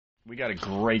We got a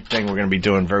great thing we're going to be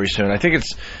doing very soon. I think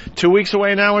it's 2 weeks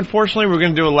away now, unfortunately. We're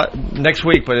going to do it next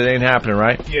week, but it ain't happening,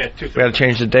 right? Yeah, we got to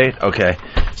change the date? Okay.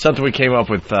 Something we came up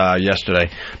with yesterday.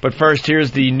 But first,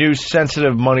 here's the new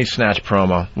sensitive Money Snatch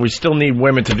promo. We still need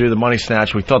women to do the Money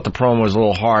Snatch. We thought the promo was a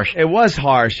little harsh. It was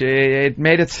harsh. It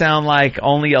made it sound like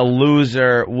only a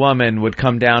loser woman would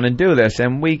come down and do this,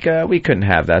 and we couldn't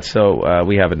have that, so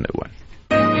we have a new one.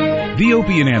 The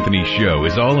Opie and Anthony Show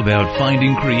is all about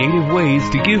finding creative ways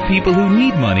to give people who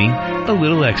need money a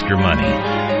little extra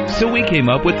money. So we came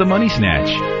up with the Money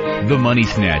Snatch. The Money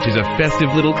Snatch is a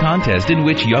festive little contest in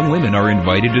which young women are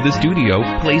invited to the studio,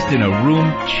 placed in a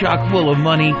room chock full of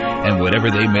money, and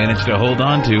whatever they manage to hold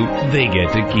on to, they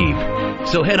get to keep.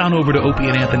 So head on over to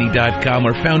opieandanthony.com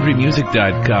or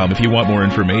foundrymusic.com if you want more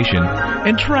information,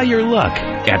 and try your luck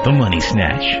at the Money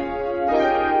Snatch.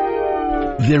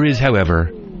 There is,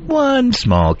 however, one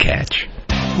small catch.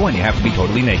 1, you have to be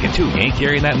totally naked. 2, you ain't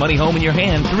carrying that money home in your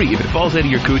hand. 3, if it falls out of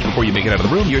your cooch before you make it out of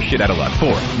the room, you're shit out of luck. 4,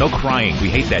 no crying. We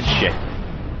hate that shit.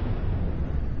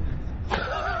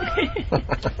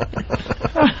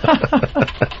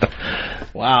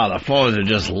 Wow, the phones are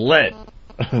just lit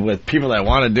with people that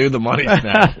want to do the Money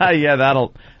Snatch. Yeah,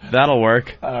 that'll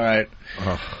work. All right.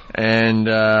 And,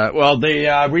 well, they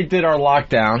redid our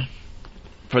lockdown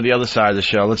for the other side of the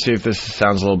show. Let's see if this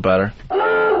sounds a little better.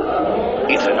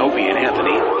 It's an Opie and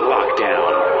Anthony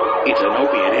lockdown. It's an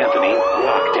Opie and Anthony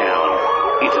lockdown.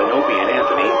 It's an Opie and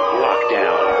Anthony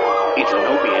lockdown. It's an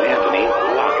Opie and Anthony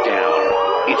lockdown.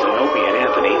 It's an Opie and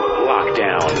Anthony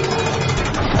lockdown.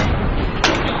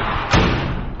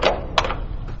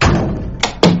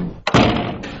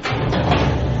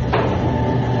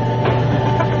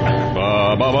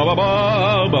 Ba ba ba ba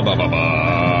ba ba ba ba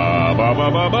ba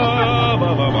ba ba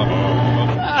ba.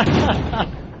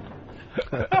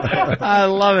 I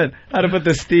love it. How to put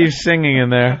the Steve singing in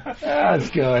there. That's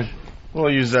good.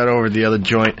 We'll use that over the other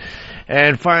joint.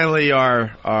 And finally,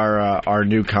 our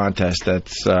new contest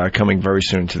that's coming very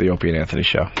soon to the Opie and Anthony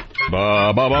Show.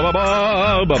 Ba ba ba ba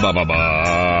ba ba ba ba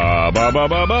ba ba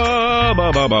ba ba ba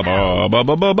ba ba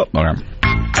ba ba ba ba.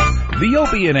 The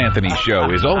Opie and Anthony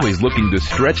Show is always looking to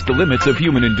stretch the limits of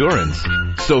human endurance.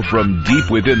 So from deep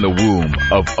within the womb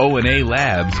of O&A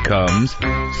Labs comes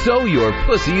So Your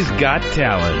Pussy's Got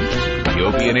Talent. The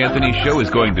Opie and Anthony Show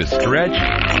is going to stretch,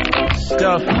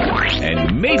 stuff,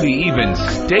 and maybe even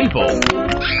staple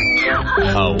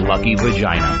a lucky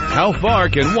vagina. How far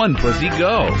can one pussy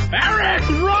go? Eric,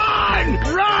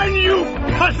 run! Run, you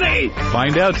pussy!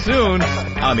 Find out soon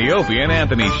on the Opie and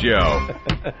Anthony Show.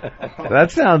 That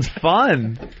sounds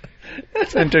fun.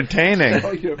 That's entertaining.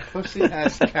 So your pussy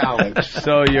has talent.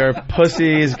 So your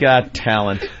pussy's got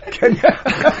talent.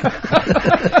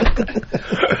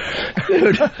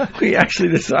 Dude, we actually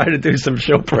decided to do some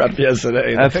show prep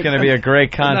yesterday. That's going to be a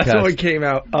great contest. That's what we came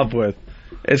up with.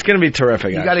 It's going to be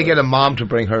terrific. You got to get a mom to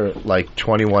bring her like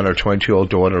 21 or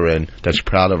 22-year-old daughter in that's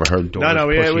proud of her daughter. No,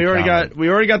 we already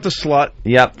got the slut.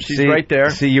 Yep, she's right there.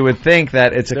 See, you would think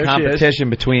that it's a competition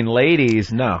between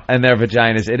ladies and their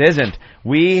vaginas. It isn't.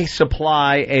 We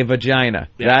supply a vagina.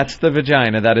 Yeah. That's the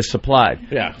vagina that is supplied.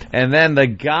 Yeah. And then the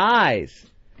guys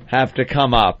have to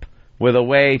come up with a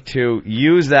way to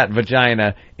use that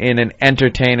vagina in an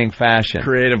entertaining fashion.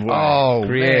 Creative way. Oh,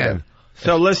 creative. Man.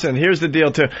 So listen, here's the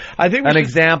deal too. I think an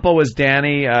example was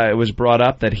Danny. It was brought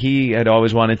up that he had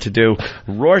always wanted to do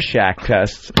Rorschach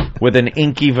tests with an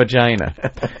inky vagina.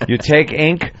 You take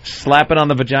ink, slap it on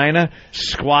the vagina,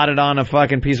 squat it on a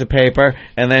fucking piece of paper,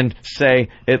 and then say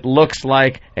it looks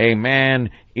like a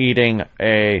man eating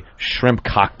a shrimp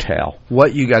cocktail.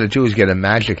 What you got to do is get a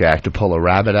magic act to pull a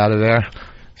rabbit out of there.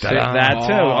 That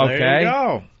too. Okay. There you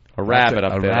go. A rabbit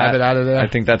up there. A rabbit out of there. I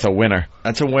think that's a winner.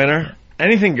 That's a winner.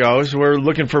 Anything goes. We're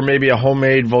looking for maybe a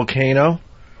homemade volcano.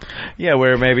 Yeah,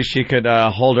 where maybe she could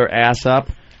hold her ass up,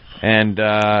 and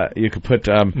you could put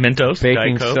Mentos,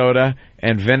 baking Diet Coke. soda,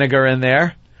 and vinegar in there.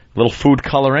 A little food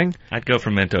coloring. I'd go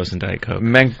for Mentos and Diet Coke.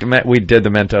 We did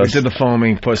the Mentos. We did the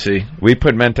foaming pussy. We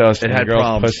put Mentos in the girl's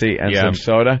problems. pussy and some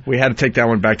soda. We had to take that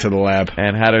one back to the lab.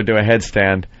 And had her do a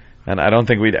headstand. And I don't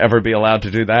think we'd ever be allowed to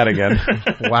do that again.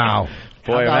 Wow.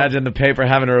 Boy, imagine the paper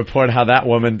having to report how that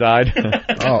woman died.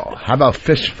 Oh, how about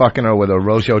fish fucking her with a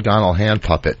Rosie O'Donnell hand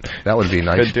puppet? That would be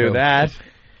nice. Could do that.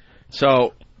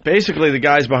 So basically, the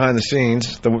guys behind the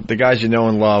scenes, the guys you know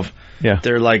and love,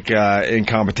 they're like in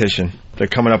competition. They're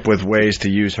coming up with ways to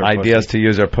use her ideas pussy. to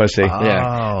use her pussy. Oh.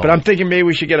 Yeah, but I'm thinking maybe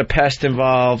we should get a pest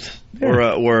involved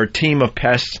or a team of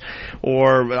pests.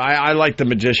 Or I like the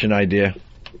magician idea.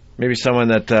 Maybe someone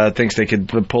that thinks they could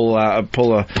pull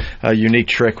a unique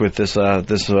trick with this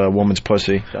woman's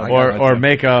pussy, or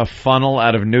make a funnel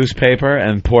out of newspaper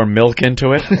and pour milk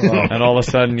into it, and all of a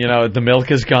sudden, the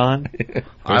milk is gone.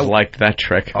 I liked that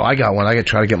trick. Oh, I got one. I could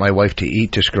try to get my wife to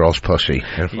eat this girl's pussy.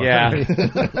 Yeah,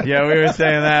 we were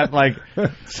saying that, like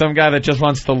some guy that just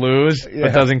wants to lose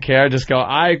but doesn't care. Just go.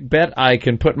 I bet I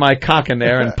can put my cock in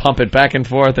there and pump it back and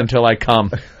forth until I come.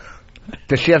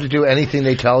 Does she have to do anything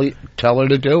they tell her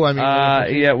to do? I mean,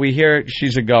 we hear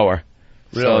she's a goer.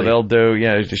 Really? So they'll do,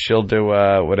 she'll do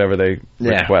whatever they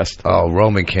request. Oh,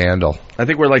 Roman candle. I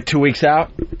think we're like 2 weeks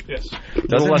out. Yes.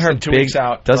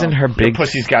 Doesn't her big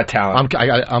pussy's got talent?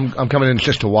 I'm coming in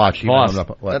just to watch. Boss,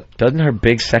 doesn't her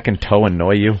big second toe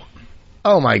annoy you?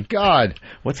 Oh my God!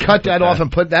 Cut that off and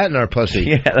put that in her pussy.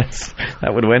 Yeah,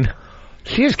 that would win.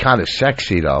 She is kind of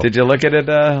sexy, though. Did you look at it,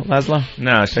 Laszlo?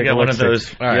 No, she got one of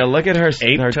those. Yeah, look at her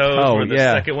ape her toes. toe. Where the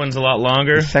second one's a lot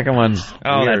longer. The second one's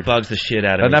weird. That bugs the shit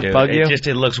out of me. Doesn't that bug you?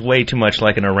 It looks way too much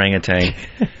like an orangutan.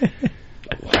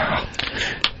 Wow.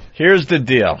 Here's the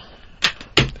deal.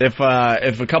 If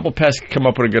a couple pests come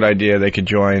up with a good idea, they could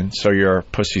join. So your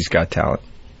pussy's got talent.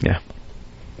 Yeah.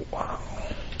 Wow.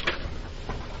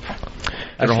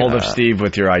 Get a hold of Steve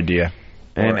with your idea.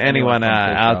 And anyone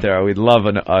out there, we'd love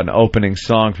an opening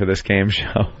song for this game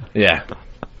show. Yeah.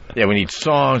 Yeah, we need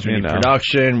songs, we need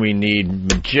production, we need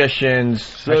magicians.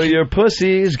 So your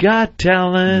pussy's got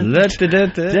talent. Shove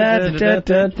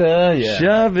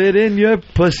it in your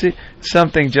pussy.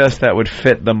 Something just that would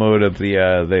fit the mood of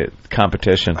the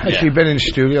competition. Has she been in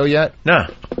studio yet? No.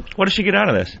 What does she get out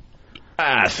of this?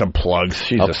 Some plugs.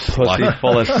 She's a pussy slut.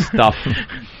 full of stuff.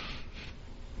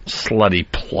 Slutty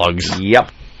plugs. Yep.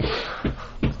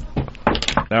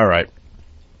 All right.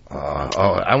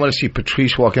 I want to see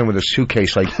Patrice walk in with a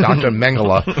suitcase like Dr.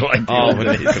 Mengele.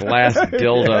 With these glass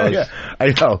dildos. Yeah, I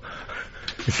know.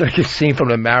 It's like a scene from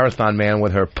The Marathon Man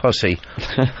with her pussy.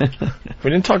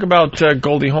 We didn't talk about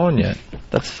Goldie Hawn yet.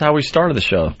 That's how we started the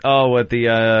show. Oh, with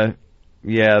the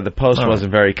post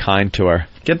wasn't very kind to her.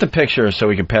 Get the picture so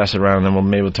we can pass it around, and then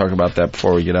maybe we'll talk about that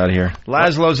before we get out of here.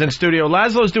 Laszlo's in studio.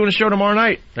 Laszlo's doing a show tomorrow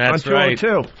night. That's on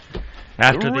 202.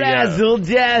 After the Razzle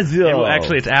Dazzle. well,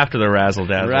 actually, it's after the Razzle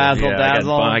Dazzle. Razzle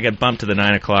Dazzle. I get bumped to the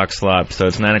 9 o'clock slot, so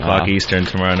it's 9 o'clock Eastern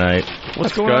tomorrow night.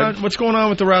 What's going on? What's going on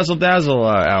with the Razzle Dazzle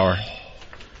hour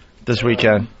this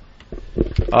weekend?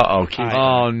 Keith.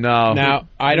 Oh no! Now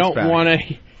I don't want to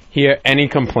hear any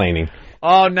complaining.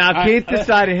 Oh, now Keith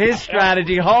decided his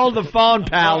strategy. Hold the phone,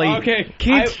 Pally. Okay.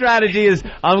 Keith's strategy is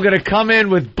I'm going to come in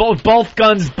with both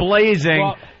guns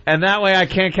blazing, and that way I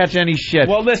can't catch any shit.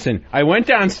 Well, listen, I went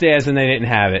downstairs and they didn't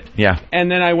have it. Yeah.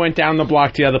 And then I went down the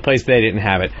block to the other place, they didn't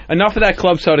have it. Enough of that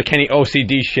Club Soda Kenny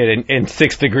OCD shit in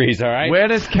 6 degrees, all right? Where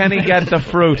does Kenny get the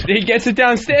fruit? He gets it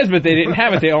downstairs, but they didn't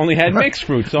have it. They only had mixed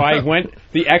fruit. So I went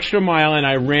the extra mile and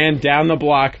I ran down the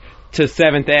block to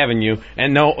 7th Avenue,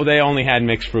 and no, they only had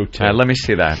mixed fruit too. Let me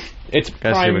see that. It's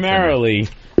primarily...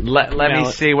 Let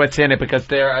me see what's in it, because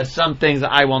there are some things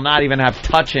I will not even have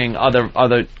touching other...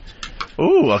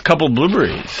 Ooh, a couple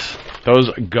blueberries.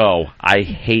 Those go. I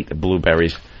hate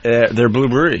blueberries. They're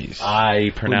blueberries.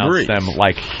 I pronounce them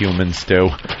like humans do.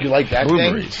 You like that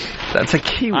blueberries? thing? That's a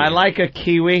kiwi. I like a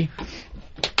kiwi.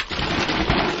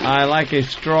 I like a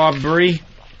strawberry.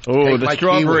 Oh, the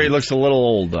strawberry looks a little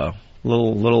old, though.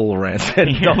 Little rancid.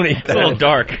 Don't eat that. It's a little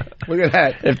dark. Look at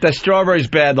that. If the strawberry's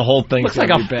bad, the whole thing's looks like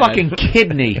a fucking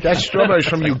kidney. That strawberry's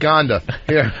from Uganda.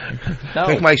 Here,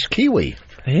 take my kiwi.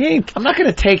 I'm not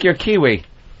going to take your kiwi.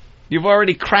 You've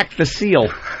already cracked the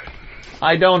seal.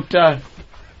 I don't. Here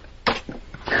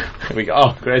we go.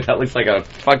 Oh, great! That looks like a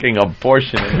fucking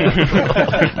abortion.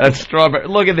 That's strawberry.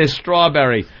 Look at this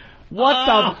strawberry. What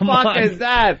the fuck is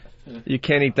that? You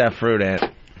can't eat that fruit, Ant.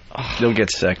 You'll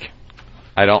get sick.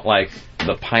 I don't like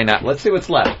the pineapple. Let's see what's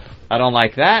left. I don't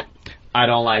like that. I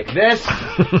don't like this.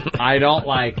 I don't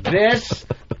like this.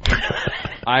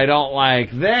 I don't like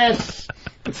this.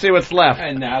 Let's see what's left.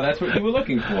 And now that's what you were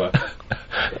looking for.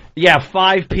 Yeah,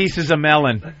 5 pieces of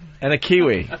melon. And a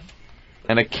kiwi.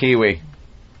 And a kiwi.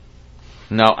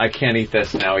 No, I can't eat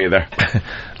this now either.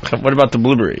 What about the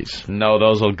blueberries? No,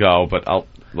 those will go, but I'll...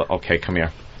 Okay, come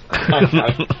here.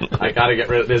 I gotta get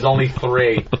rid of... There's only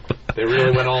 3. They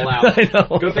really went all out. I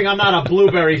know. Good thing I'm not a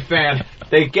blueberry fan.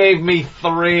 They gave me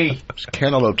 3. This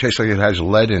cantaloupe tastes like it has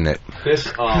lead in it.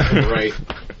 Great.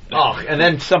 Oh, and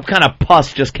then some kind of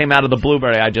pus just came out of the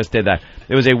blueberry. I just did that.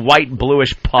 It was a white,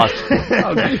 bluish pus.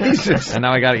 Oh, Jesus. And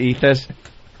now I gotta eat this?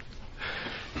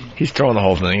 He's throwing the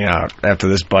whole thing out after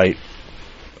this bite.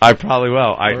 I probably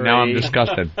will. 3, now I'm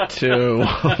disgusted. 2,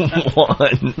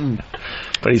 1.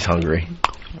 But he's hungry.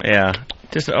 Yeah.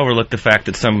 Just overlook the fact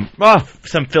that some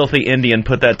filthy Indian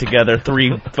put that together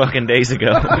 3 fucking days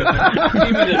ago.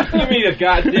 Give me the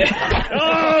goddamn.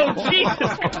 Oh,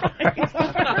 Jesus Christ.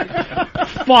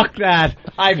 Fuck that.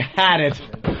 I've had it.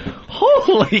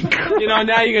 Holy crap. You know,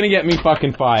 now you're going to get me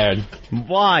fucking fired.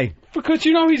 Why? Because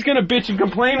you know he's going to bitch and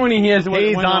complain when he hears what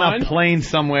He's went on a plane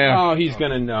somewhere. Oh, he's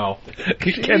going to know.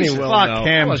 Kenny will Fuck know. him.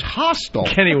 That was hostile.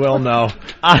 Kenny will know.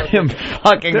 I am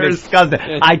fucking disgusted.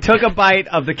 I took a bite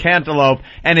of the cantaloupe,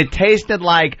 and it tasted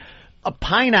like a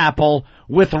pineapple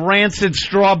with rancid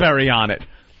strawberry on it.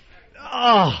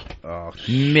 Oh,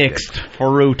 mixed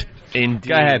fruit. Indeed.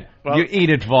 Go ahead. Well, You eat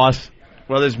it, Voss.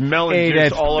 well, there's melon Eat juice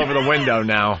it. all over the window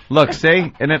now. Look,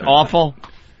 see? Isn't it awful?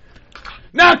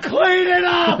 Now clean it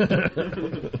up!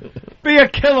 Be a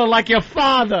killer like your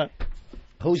father.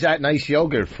 Who's that nice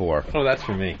yogurt for? Oh, that's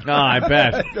for me. Oh, I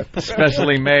bet.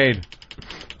 Specially made.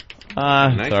 It's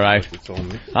all right.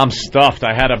 I'm stuffed.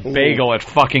 I had a bagel at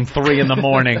fucking 3 in the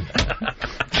morning.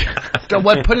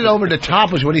 What put it over the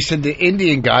top was when he said the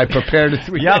Indian guy prepared it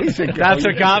 3 days ago. That's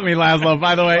what got me, Laszlo.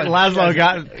 By the way, Laszlo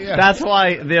got... Yeah. That's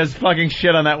why there's fucking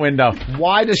shit on that window.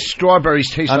 Why does strawberries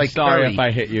taste I'm like sorry curry? if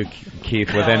I hit you,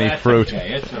 Keith, with any fruit.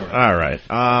 It's all right.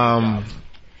 All right.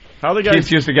 How the guys?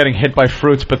 Keith's used to getting hit by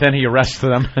fruits, but then he arrested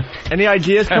them. Any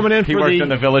ideas coming in He for worked in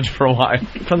the village for a while.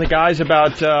 from the guys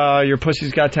about your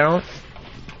pussy's got talent?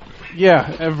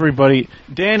 Yeah, everybody.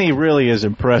 Danny really is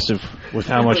impressive with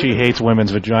how much he hates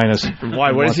women's vaginas.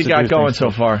 Why? What has he got going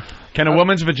so far? Can a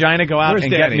woman's vagina go out Where's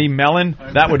and Danny? get me melon?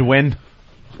 That would win.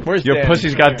 Where's Your Danny?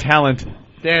 pussy's got talent.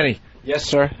 Danny. Yes,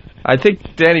 sir. I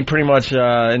think Danny pretty much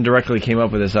indirectly came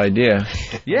up with this idea.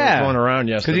 Yeah. Going around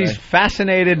Because yesterday. he's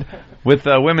fascinated with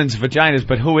women's vaginas,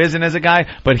 but who isn't as a guy?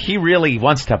 But he really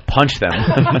wants to punch them.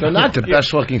 They're not the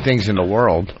best looking things in the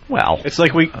world. Well, It's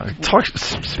like we.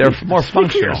 they're more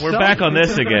functional. We're back on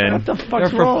this again. What the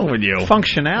fuck's wrong with you?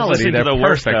 Functionality. Listening to They're the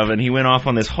worst perfect. of it, and he went off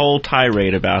on this whole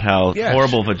tirade about how Yes.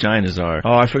 horrible vaginas are.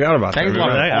 Oh, I forgot about that. Thank you.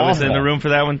 Remember that? I was in awful. the room for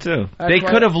that one too. They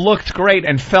could have looked great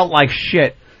and felt like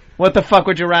shit. What the fuck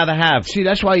would you rather have? See,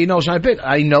 that's why you know it's not a bit.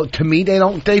 I know. To me, they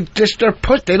don't. They just they're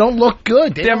put. They don't look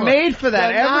good. They're made for that.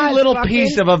 They're Every not little fucking-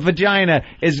 piece of a vagina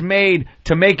is made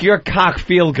to make your cock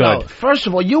feel good. No, first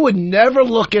of all, you would never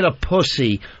look at a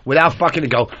pussy without fucking to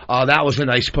go, oh, that was a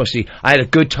nice pussy. I had a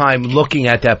good time looking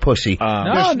at that pussy.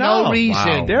 There's no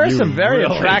reason. Wow. There are You some very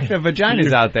really- attractive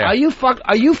vaginas out there. Are you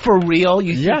for real?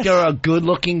 You think Yes. they're a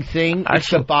good-looking thing? It's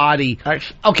the Actually- body.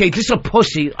 Okay, this is a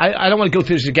pussy. I don't want to go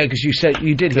through this again because you said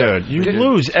you did. Dude, you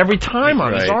lose every time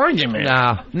on this argument.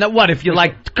 Nah. Now, what if you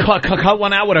like cut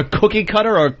one out with a cookie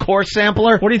cutter or a core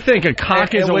sampler? What do you think? A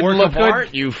cock It is a wouldn't work look of good?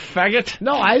 art, you faggot?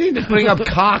 No, I didn't bring up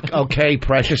cock. Okay,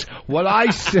 precious. What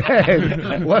I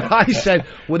said,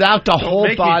 without the whole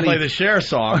Make body. me play the Cher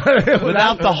song.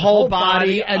 Without the whole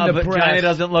body and a the vagina breast.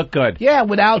 doesn't look good. Yeah,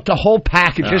 without the whole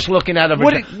package, just looking at a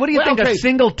What vagina. do you think? Okay. A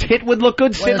single tit would look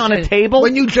good sitting on a Listen, table?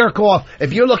 When you jerk off,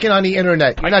 if you're looking on the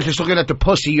internet, you're not just looking at the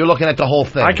pussy, you're looking at the whole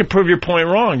thing. I could prove your point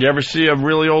wrong. You ever see a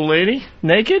really old lady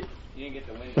naked?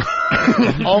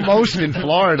 Almost in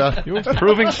Florida. You were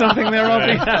proving something there,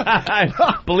 Opie?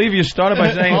 I believe you started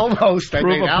by saying Almost. I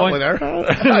prove made a out point. with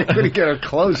her. I couldn't get her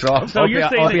clothes off. So you're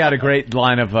saying Opie had a great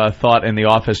line of thought in the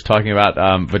office talking about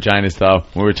vaginas, though.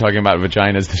 We were talking about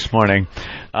vaginas this morning.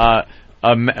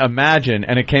 Imagine,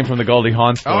 and it came from the Goldie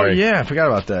Hawn story. Oh, yeah, I forgot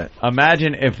about that.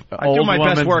 Imagine if I old do my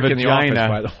best woman's work vagina. in the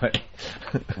office, by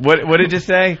the way. What did you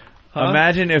say?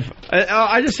 Imagine if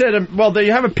I just said, well,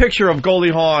 you have a picture of Goldie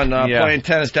Hawn Yeah. playing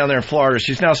tennis down there in Florida.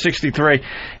 She's now 63,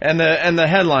 and the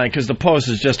headline, because the post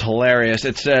is just hilarious.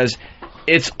 It says,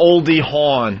 "It's Oldie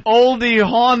Hawn." Oldie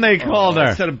Hawn, they called her,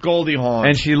 Instead of Goldie Hawn.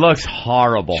 and she looks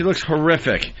horrible. She looks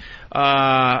horrific.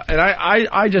 And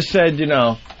I just said,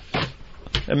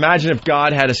 imagine if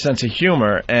God had a sense of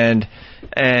humor and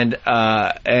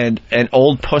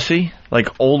old pussy, like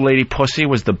old lady pussy,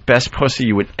 was the best pussy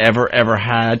you would ever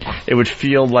had. It would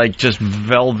feel like just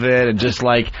velvet and just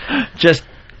what?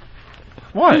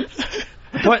 What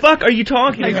the fuck are you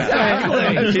talking about?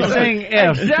 Exactly. She's saying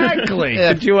if. Exactly.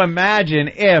 Could you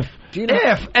imagine if?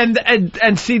 If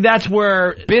and see, that's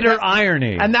where Bitter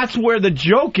irony. and that's where the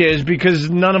joke is, because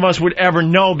none of us would ever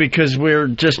know, because we're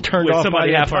just turned With off by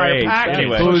somebody the half our entire age, package.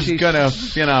 anyway. Who's Pussy's- gonna,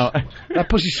 That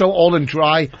pussy's so old and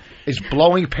dry, it's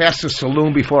blowing past the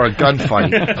saloon before a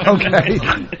gunfight. Okay.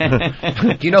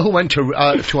 Do you know who went to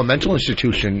a mental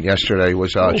institution yesterday?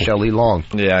 Was Shelley Long.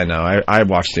 Yeah, I know. I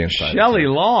watched the inside. Shelley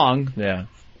Long. Yeah,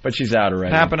 but she's out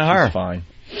already. Happened to her? She's fine.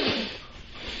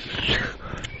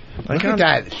 Look at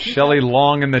that. Shelley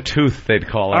Long in the Tooth, they'd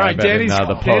call her. All right, Danny's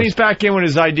Post. back in with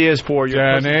his ideas for your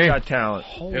Danny. Pussy's Got Talent.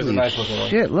 Here's a nice looking one.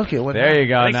 Shit, look at what. There you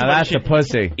go. Thanks Now so much. that's the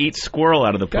pussy. Eat squirrel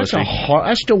out of the That's pussy.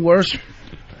 that's the worst.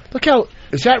 Look how.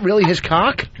 Is that really his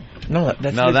cock? No,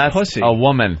 that's pussy. a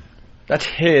woman. That's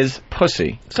his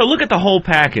pussy. So look at the whole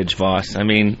package, Voss. I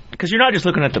mean, because you're not just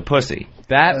looking at the pussy.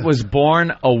 That was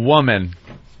born a woman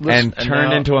and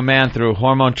turned now- into a man through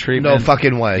hormone treatment. No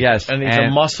fucking way. Yes, And he's a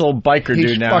muscle biker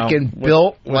He's dude now. fucking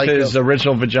built with like his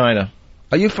original vagina.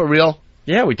 Are you for real?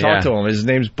 Yeah, we talked Yeah. to him. His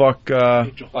name's Buck Buck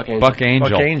Angel. Buck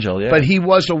Angel, yeah. But he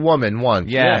was a woman once.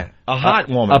 Yeah. A hot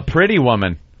woman. A pretty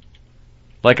woman.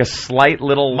 Like a slight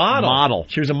little model.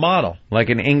 She was a model. Like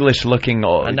an English-looking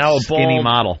And now a skinny bald-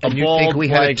 model. A And you bald, think we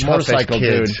had like, it tough as motorcycle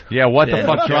kids. dude. Yeah, what the Yeah.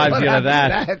 fuck drives you to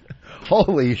that?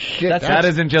 Holy shit. That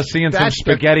isn't just seeing some that's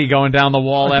the- spaghetti going down the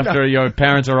wall after your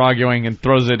parents are arguing and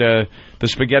throws the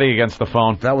spaghetti against the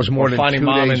phone. That was more Or than finding 2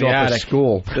 mom days in the off of attic.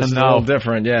 school. This is a No. little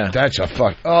different, yeah. That's a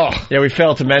fuck. Oh. Yeah, we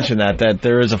failed to mention that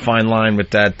there is a fine line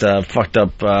with that fucked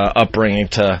up upbringing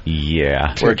to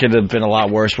Yeah. where it could have been a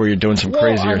lot worse where you're doing some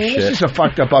crazier Well, I mean, shit. This is a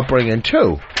fucked up upbringing,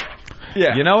 too.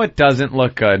 Yeah. You know it doesn't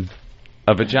look good?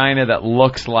 A vagina that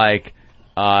looks like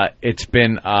it's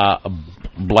been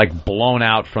like blown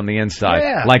out from the inside.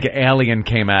 Yeah. Like an alien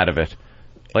came out of it.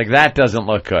 Like that doesn't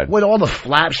look good. With all the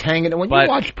flaps hanging. When But- you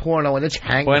watch porno and it's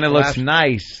hanging. When it looks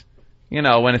nice. You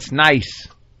know, when it's nice.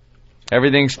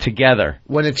 Everything's together.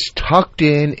 When it's tucked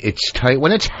in, it's tight.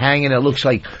 When it's hanging, it looks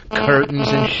like curtains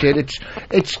and shit.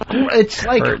 It's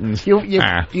like Curtains. you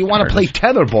want to play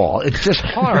tetherball. It's just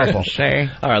horrible.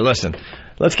 All right, listen.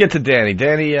 Let's get to Danny.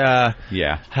 Danny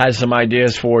Yeah. has some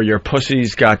ideas for your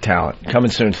Pussy's Got Talent.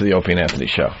 Coming soon to the Opie and Anthony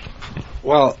Show.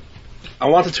 Well, I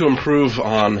wanted to improve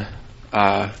on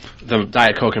the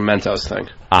Diet Coke and Mentos thing.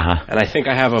 Uh-huh. And I think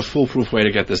I have a foolproof way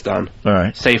to get this done. All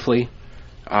right. Safely,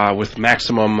 with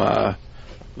maximum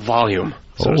volume.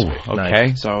 So to speak.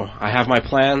 Okay. So I have my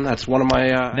plan. That's one of my...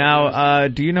 Now,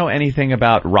 do you know anything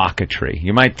about rocketry?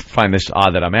 You might find this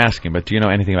odd that I'm asking, but do you know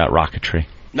anything about rocketry?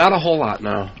 Not a whole lot,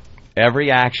 no.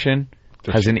 Every action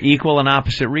has an equal and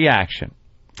opposite reaction.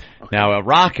 Now, a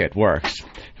rocket works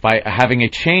by having a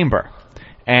chamber,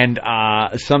 and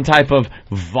some type of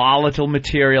volatile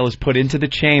material is put into the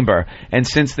chamber, and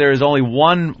since there is only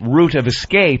one route of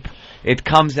escape, it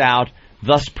comes out,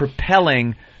 thus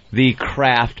propelling the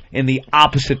craft in the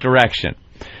opposite direction.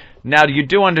 Now, you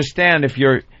do understand if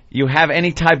you have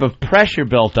any type of pressure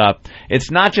built up,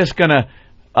 it's not just going to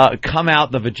come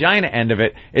out the vagina end of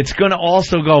it, it's going to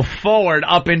also go forward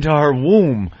up into her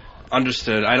womb.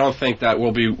 Understood. I don't think that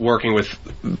we'll be working with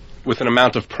an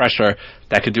amount of pressure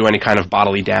that could do any kind of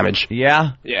bodily damage.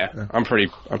 Yeah? Yeah, I'm pretty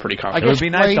confident. It would be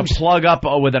nice to plug up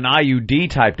with an IUD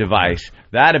type device.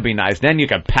 That'd be nice. Then you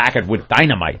could pack it with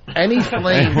dynamite. Any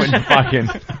flames,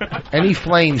 any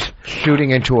flames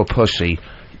shooting into a pussy.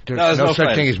 There's no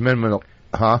such thing as minimal.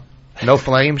 Huh? No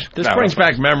flames. This brings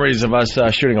back memories of us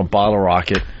shooting a bottle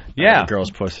rocket. Yeah. Out of a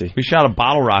girl's pussy. We shot a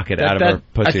bottle rocket out of her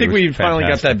pussy. I think It we was finally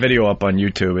got fantastic. that video up on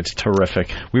YouTube. It's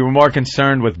terrific. We were more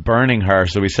concerned with burning her,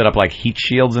 so we set up like heat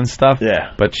shields and stuff.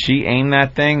 Yeah. But she aimed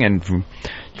that thing and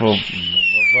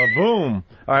Boom.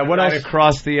 All right, what right else?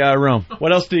 across the room.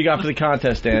 What else do you got for the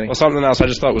contest, Danny? Well, something else I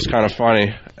just thought was kind of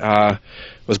funny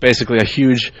was basically a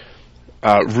huge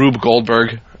Rube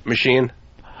Goldberg machine.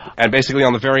 And basically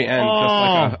on the very end,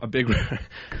 just like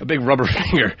a big rubber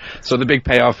finger. So the big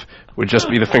payoff would just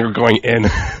be the finger going in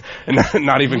and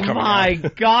not even coming out. My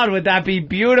God, would that be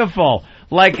beautiful?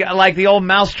 Like the old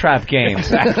mousetrap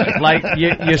games. Like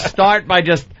you start by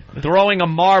just throwing a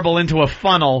marble into a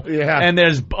funnel, and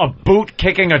there's a boot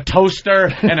kicking a toaster,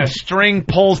 and a string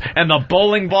pulls, and the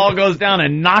bowling ball goes down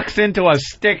and knocks into a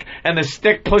stick, and the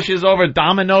stick pushes over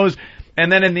dominoes. And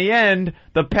then in the end,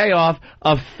 the payoff,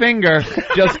 a finger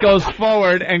just goes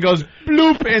forward and goes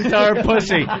bloop into her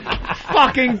pussy.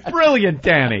 Fucking brilliant,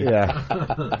 Danny. Yeah.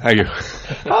 Thank you.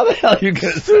 How the hell are you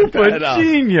going to Super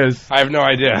genius. I have no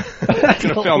idea. It's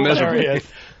going to fail miserably.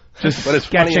 Just But it's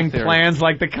funny in sketching theory. plans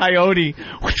like the coyote.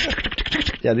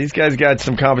 Yeah, these guys got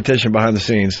some competition behind the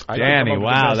scenes. Danny,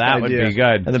 wow, that would be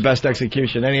good. And the best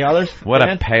execution. Any others? What a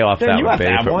Dan? payoff Dan, that you would have be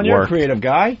to have if it one. You're a worked. creative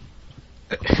guy.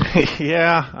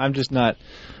 Yeah, I'm just not.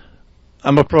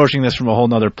 I'm approaching this from a whole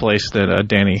nother place that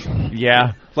Danny.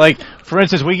 Yeah. Like, for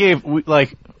instance,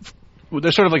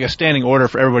 there's sort of like a standing order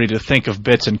for everybody to think of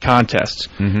bits and contests.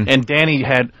 Mm-hmm. And Danny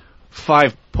had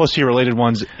 5 pussy-related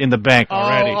ones in the bank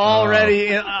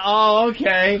already.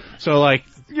 Okay. So, like,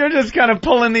 You're just kind of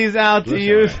pulling these out to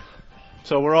use.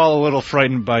 so we're all a little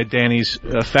frightened by Danny's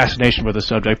fascination with the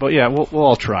subject. But yeah, we'll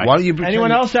all try. Why don't you pretend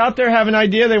Anyone else out there have an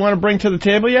idea they want to bring to the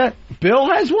table yet? Bill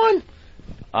has one?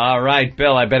 All right,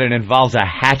 Bill, I bet it involves a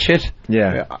hatchet.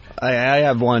 Yeah. I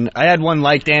have one. I had one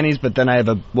like Danny's, but then I have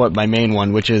my main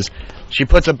one, which is she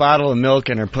puts a bottle of milk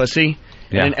in her pussy,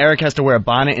 Yeah. and Eric has to wear a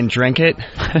bonnet and drink it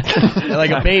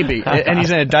like a baby, and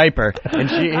he's in a diaper, and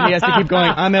he has to keep going.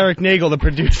 I'm Eric Nagel, the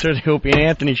producer of the Opie and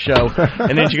Anthony show,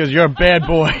 and then she goes, "You're a bad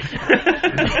boy."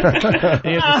 And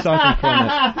he has to suck him from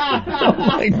it. Oh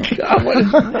my God! What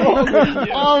is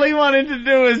all he wanted to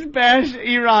do was bash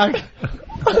E-Rock.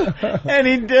 And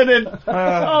he did it.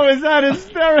 Oh, is that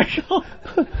hysterical?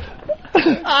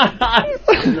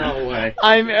 No way.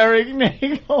 I'm Eric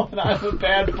Nagel, and I'm a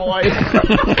bad boy.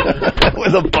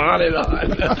 With a bonnet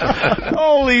on.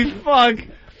 Holy fuck.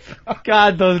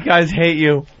 God, those guys hate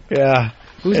you. Yeah.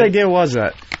 Whose idea was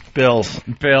that? Bill's.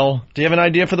 Bill. Do you have an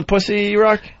idea for the pussy,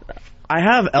 Rock? I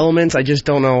have elements, I just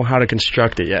don't know how to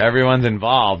construct it yet. Everyone's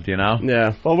involved, you know?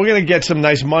 Yeah. Well, we're gonna get some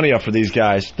nice money up for these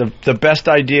guys. The best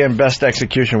idea and best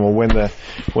execution will win the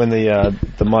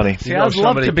money. See, I'd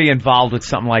love to be involved with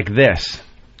something like this.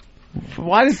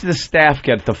 Why does the staff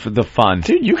get the fun?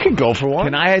 Dude, you can go for one.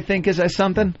 Can I think, is that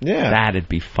something? Yeah. That'd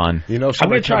be fun. You know, if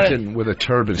somebody comes in with a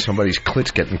turban, somebody's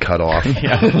clit's getting cut off.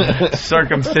 Yeah.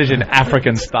 Circumcision,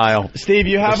 African style. Steve,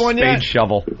 you have one yet? Spade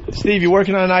shovel. Steve, you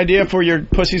working on an idea for your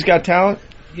Pussy's Got Talent?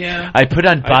 Yeah. I put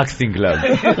on boxing gloves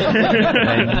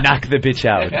and knock the bitch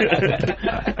out.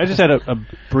 I just had a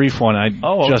brief one. I'm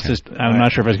not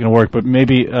sure if it's going to work, but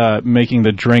maybe making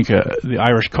the drink the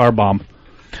Irish car bomb.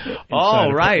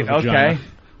 Oh, right. Okay.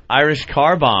 Irish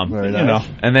car bomb. Very nice. You know.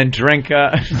 And then drink.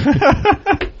 There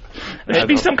should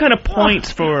be some kind of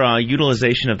points for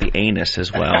utilization of the anus as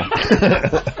well.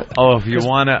 Oh, if you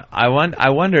want to. I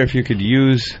wonder if you could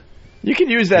use. You can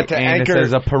use that to anus anchor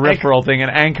as a peripheral thing, an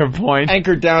anchor point.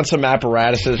 Anchor down some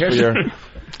apparatuses for your.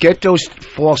 Get those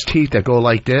false teeth that go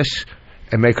like this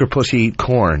and make her pussy eat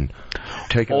corn.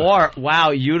 Take it. Or,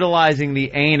 wow, utilizing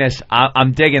the anus.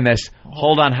 I'm digging this.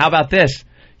 Hold on. How about this?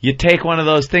 You take one of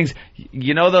those things.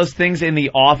 You know those things in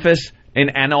the office, in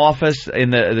an office,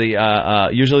 in the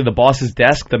usually the boss's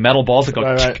desk, the metal balls that go.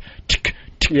 Right.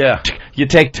 Yeah. You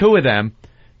take two of them,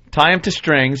 tie them to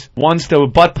strings. One's to a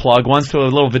butt plug, one's to a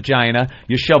little vagina.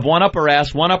 You shove one up her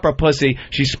ass, one up her pussy.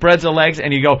 She spreads her legs,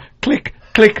 and you go click,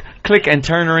 click, click, and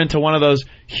turn her into one of those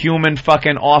human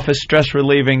fucking office stress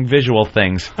relieving visual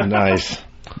things. Nice.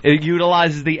 It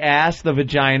utilizes the ass, the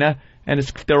vagina, and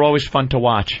they're always fun to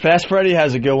watch. Fast Freddy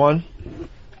has a good one.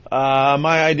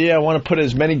 My idea, I want to put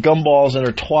as many gumballs in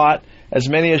her twat, as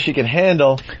many as she can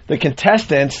handle. The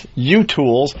contestants, you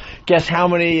tools, guess how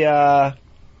many,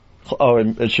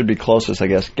 it should be closest, I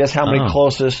guess. Guess how many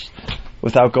closest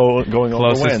without going over the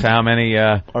Closest wind to how many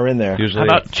are in there. Usually How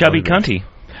about Chubby Cunty?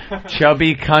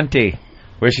 Chubby Cunty,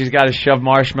 where she's got to shove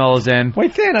marshmallows in,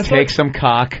 Wait, Dan, take some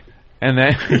cock, and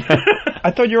then... I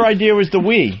thought your idea was the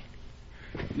Wii.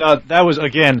 No, that was,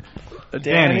 again,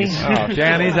 Danny's.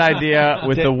 Danny's idea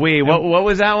with the Wii. What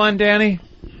was that one, Danny?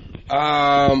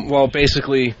 Well,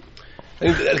 basically,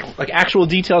 like actual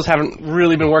details haven't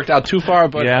really been worked out too far,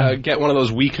 but get one of those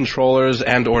Wii controllers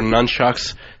and or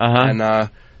nunchucks and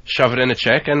shove it in a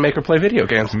chick and make her play video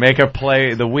games. Make her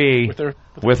play the Wii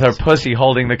with her pussy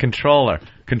holding the controller,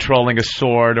 controlling a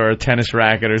sword or a tennis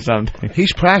racket or something.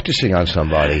 He's practicing on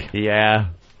somebody.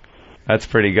 Yeah, that's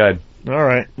pretty good. All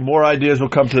right. More ideas will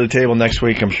come to the table next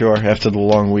week, I'm sure, after the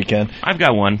long weekend. I've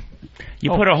got one. You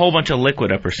put a whole bunch of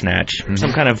liquid up her snatch,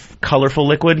 some kind of colorful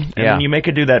liquid, and then you make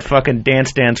her do that fucking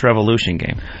Dance Dance Revolution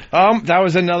game. That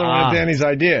was another one of Danny's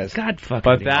ideas. God fucking.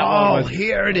 But that one was...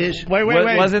 here it is. Wait.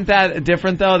 Wasn't that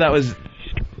different, though? That was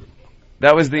the...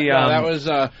 that was...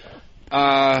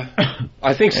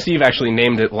 I think Steve actually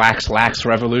named it Lax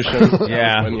Revolution.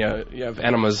 Yeah. When you have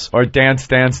enemas. Or Dance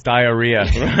Dance Diarrhea.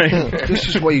 This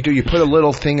is what you do. You put a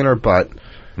little thing in her butt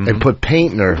and put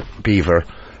paint in her beaver,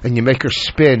 and you make her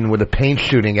spin with the paint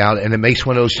shooting out, and it makes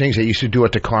one of those things that you used to do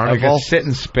at the carnival. Like a sit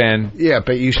and spin. Yeah,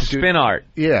 but you used to spin art.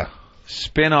 Yeah.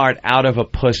 Spin art out of a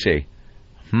pussy.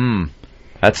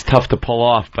 That's tough to pull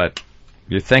off, but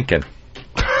you're thinking.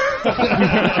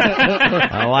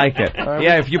 I like it.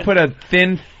 Yeah, if you put a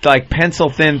thin, like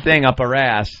pencil-thin thing up her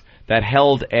ass that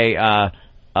held a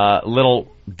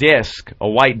little disc, a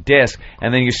white disc,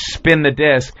 and then you spin the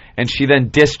disc, and she then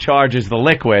discharges the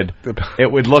liquid,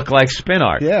 it would look like spin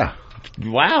art. Yeah.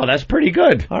 Wow, that's pretty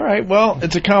good. All right, well,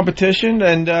 it's a competition,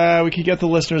 and we can get the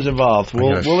listeners involved.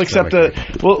 We'll accept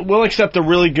a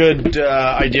really good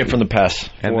idea from the Pest.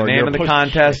 And the name of the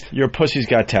contest? Your Pussy's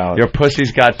Got Talent. Your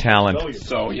Pussy's Got Talent.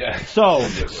 So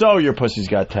Your Pussy's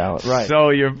Got Talent. Right.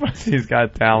 So your Pussy's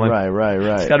Got Talent. Right.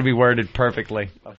 It's got to be worded perfectly.